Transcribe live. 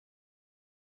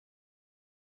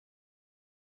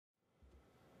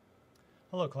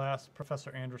Hello class,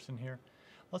 Professor Anderson here.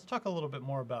 Let's talk a little bit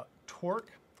more about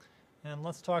torque, and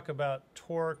let's talk about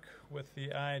torque with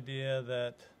the idea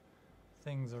that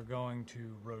things are going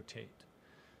to rotate.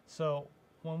 So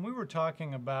when we were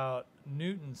talking about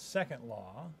Newton's second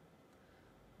law,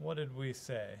 what did we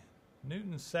say?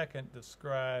 Newton's second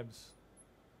describes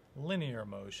linear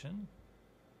motion,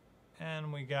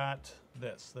 and we got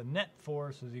this. The net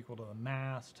force is equal to the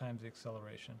mass times the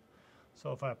acceleration.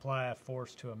 So if I apply a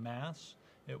force to a mass,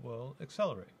 it will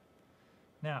accelerate.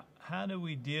 Now, how do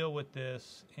we deal with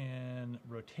this in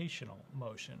rotational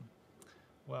motion?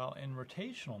 Well, in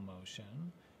rotational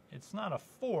motion, it's not a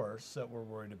force that we're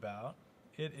worried about.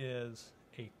 It is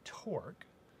a torque,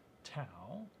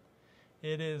 tau.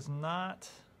 It is not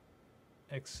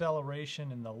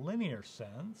acceleration in the linear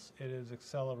sense. It is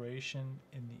acceleration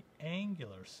in the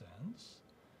angular sense.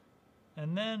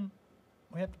 And then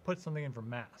we have to put something in for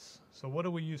mass. So what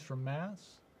do we use for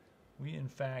mass? We in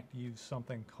fact use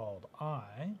something called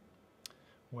I,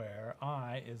 where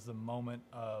I is the moment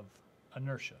of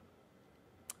inertia.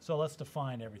 So let's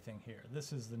define everything here.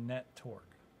 This is the net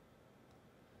torque.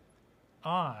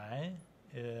 I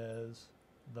is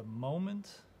the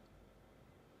moment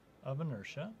of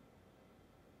inertia.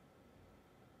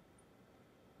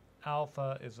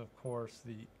 Alpha is, of course,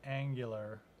 the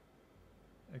angular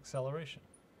acceleration.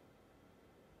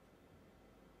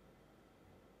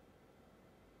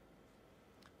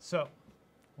 So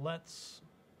let's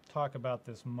talk about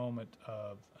this moment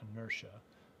of inertia.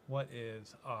 What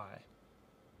is I?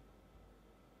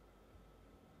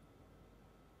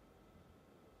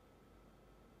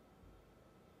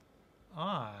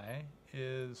 I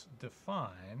is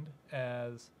defined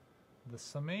as the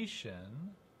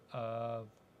summation of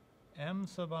m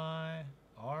sub I,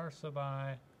 r sub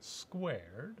I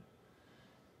squared,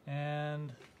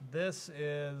 and this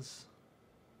is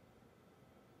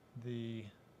the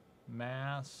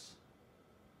mass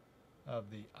of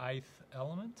the ith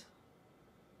element.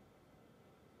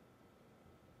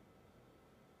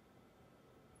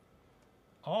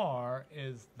 R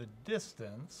is the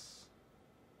distance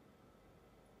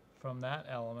from that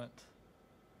element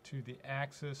to the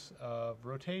axis of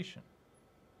rotation.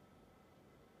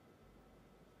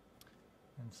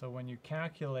 And so when you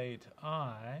calculate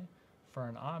I for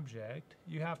an object,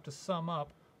 you have to sum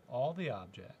up all the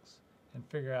objects and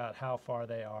figure out how far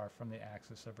they are from the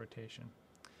axis of rotation.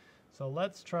 So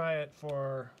let's try it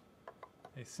for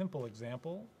a simple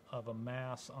example of a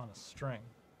mass on a string.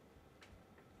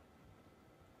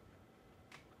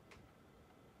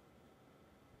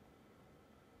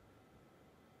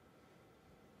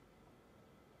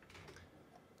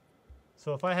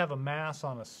 So if I have a mass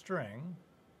on a string,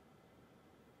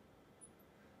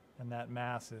 and that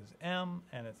mass is m,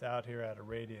 and it's out here at a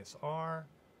radius r,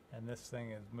 and this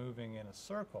thing is moving in a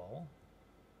circle,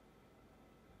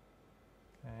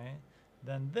 okay,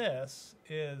 then this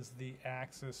is the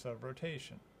axis of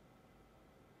rotation,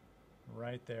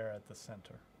 right there at the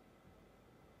center.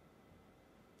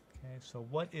 Okay, so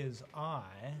what is I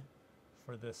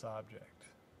for this object?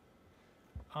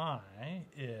 I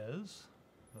is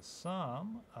the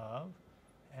sum of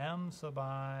m sub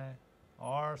I,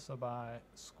 r sub I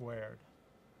squared.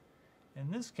 In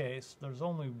this case, there's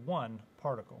only one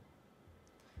particle.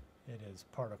 It is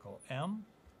particle m.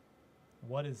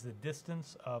 What is the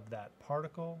distance of that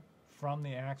particle from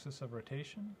the axis of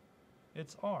rotation?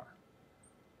 It's r.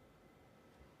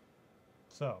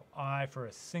 So I for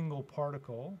a single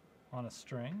particle on a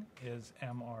string is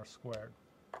mr squared.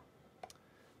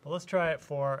 But let's try it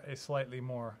for a slightly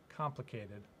more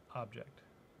complicated object.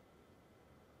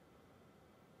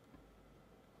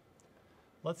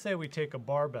 Let's say we take a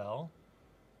barbell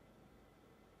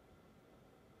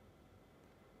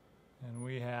and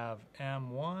we have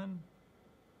M1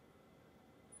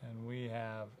 and we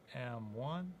have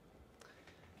M1,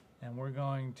 and we're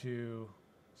going to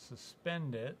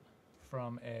suspend it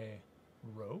from a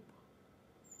rope.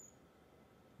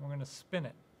 We're going to spin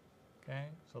it. Okay,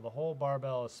 so the whole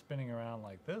barbell is spinning around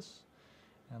like this,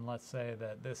 and let's say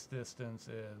that this distance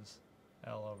is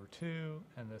L over 2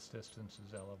 and this distance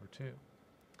is L over 2.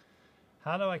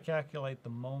 How do I calculate the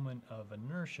moment of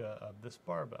inertia of this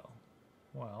barbell?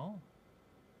 Well,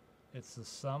 it's the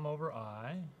sum over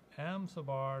I, m sub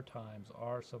r times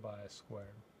r sub I squared.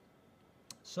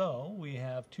 So we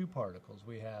have two particles.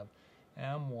 We have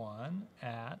m1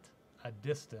 at a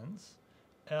distance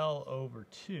L over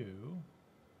 2,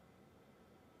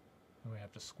 and we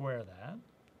have to square that.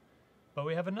 But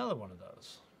we have another one of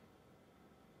those,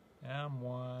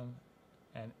 m1,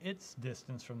 and its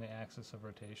distance from the axis of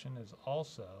rotation is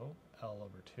also L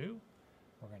over 2.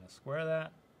 We're going to square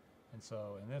that, and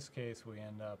so in this case we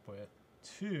end up with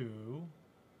 2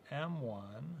 m1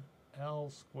 L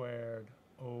squared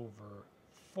over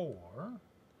 4,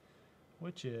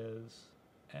 which is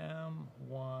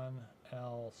m1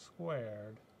 L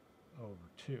squared over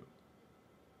 2.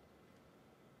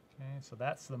 Okay, so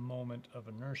that's the moment of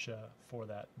inertia for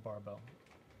that barbell.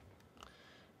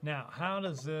 Now, how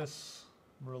does this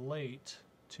relate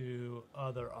to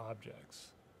other objects?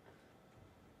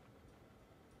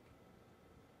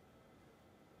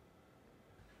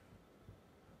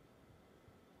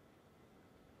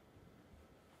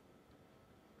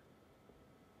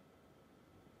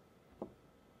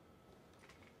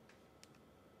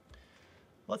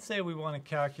 Let's say we want to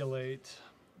calculate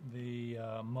the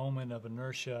moment of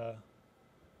inertia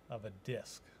of a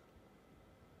disk.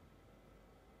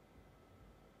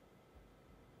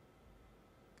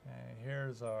 Okay,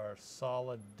 here's our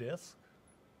solid disk.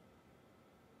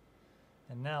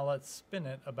 And now let's spin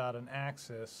it about an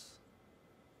axis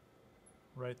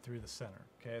right through the center.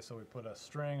 Okay, so we put a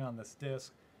string on this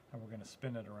disk and we're going to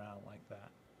spin it around like that.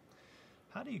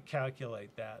 How do you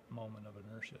calculate that moment of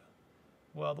inertia?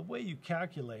 Well, the way you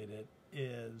calculate it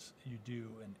is you do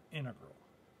an integral,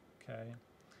 okay?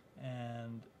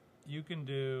 And you can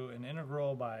do an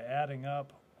integral by adding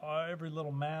up every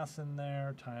little mass in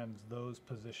there times those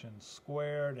positions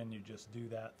squared, and you just do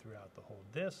that throughout the whole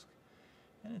disk.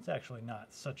 And it's actually not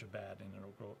such a bad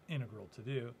integral to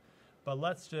do. But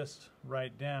let's just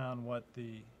write down what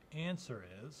the answer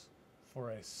is for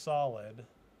a solid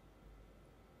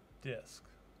disk.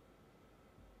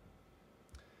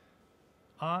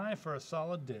 I for a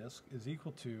solid disk is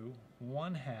equal to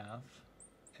 1/2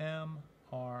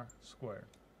 mr squared.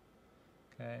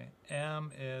 Okay,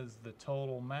 m is the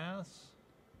total mass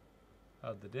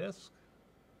of the disk.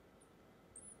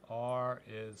 R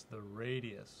is the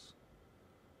radius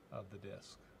of the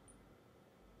disk.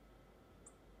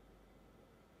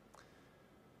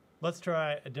 Let's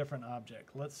try a different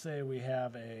object. Let's say we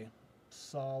have a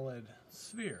solid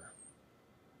sphere.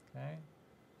 Okay?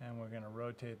 And we're going to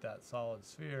rotate that solid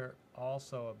sphere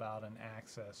also about an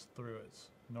axis through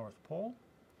its north pole.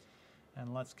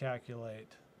 And let's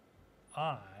calculate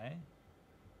I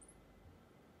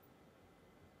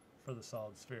for the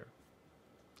solid sphere.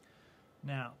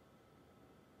 Now,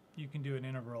 you can do an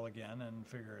integral again and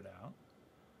figure it out.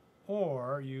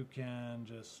 Or you can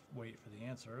just wait for the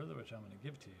answer, which I'm going to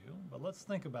give to you. But let's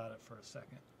think about it for a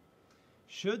second.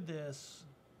 Should this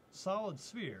solid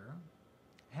sphere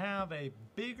have a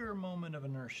bigger moment of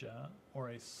inertia or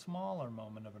a smaller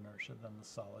moment of inertia than the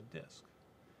solid disk?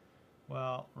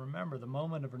 Well, remember, the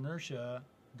moment of inertia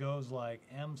goes like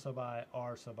m sub I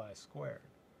r sub I squared.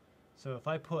 So if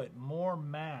I put more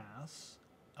mass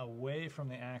away from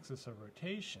the axis of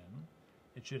rotation,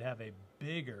 it should have a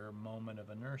bigger moment of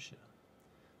inertia.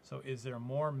 So is there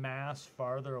more mass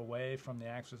farther away from the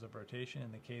axis of rotation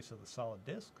in the case of the solid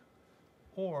disk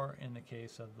or in the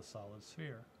case of the solid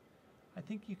sphere? I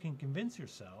think you can convince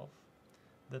yourself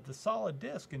that the solid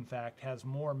disk, in fact, has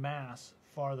more mass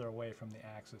farther away from the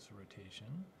axis of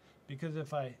rotation, because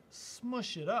if I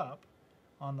smush it up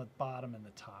on the bottom and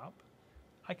the top,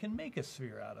 I can make a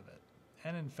sphere out of it.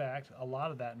 And in fact, a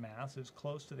lot of that mass is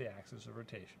close to the axis of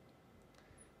rotation.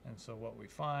 And so what we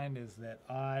find is that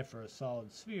I for a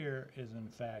solid sphere is in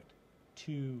fact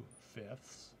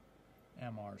 2/5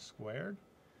 mr squared,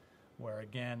 where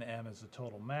again m is the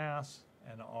total mass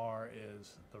and r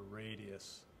is the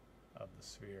radius of the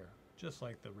sphere, just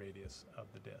like the radius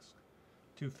of the disk.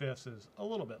 2/5 is a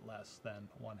little bit less than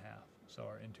 1/2, so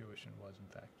our intuition was in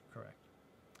fact correct.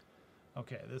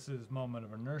 Okay, this is moment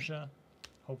of inertia.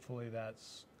 Hopefully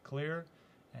that's clear,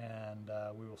 and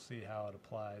we will see how it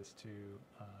applies to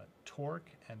torque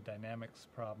and dynamics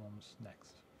problems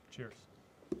next. Cheers.